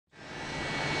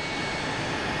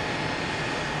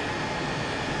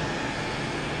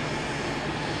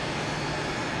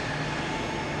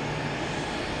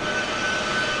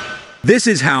This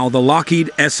is how the Lockheed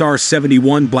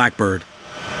SR-71 Blackbird.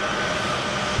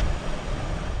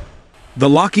 The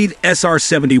Lockheed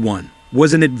SR-71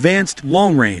 was an advanced,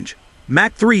 long-range,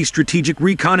 Mach 3 strategic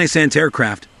reconnaissance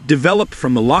aircraft developed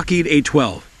from the Lockheed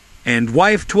A-12 and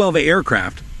YF-12A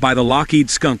aircraft by the Lockheed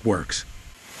Skunk Works.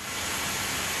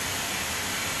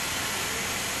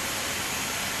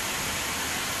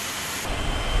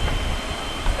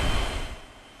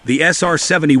 The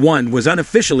SR-71 was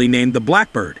unofficially named the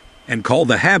Blackbird and called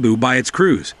the Habu by its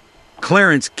crews.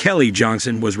 Clarence "Kelly"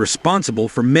 Johnson was responsible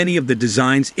for many of the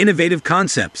design's innovative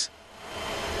concepts.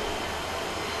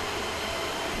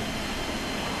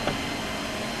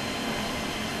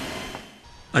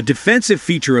 A defensive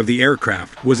feature of the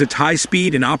aircraft was its high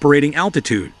speed and operating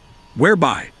altitude,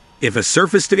 whereby, if a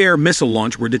surface-to-air missile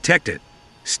launch were detected,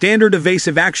 standard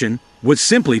evasive action was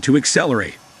simply to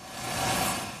accelerate.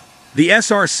 The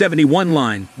SR-71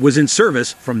 line was in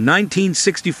service from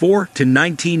 1964 to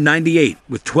 1998,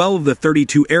 with 12 of the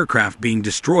 32 aircraft being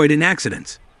destroyed in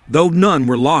accidents, though none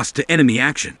were lost to enemy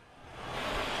action.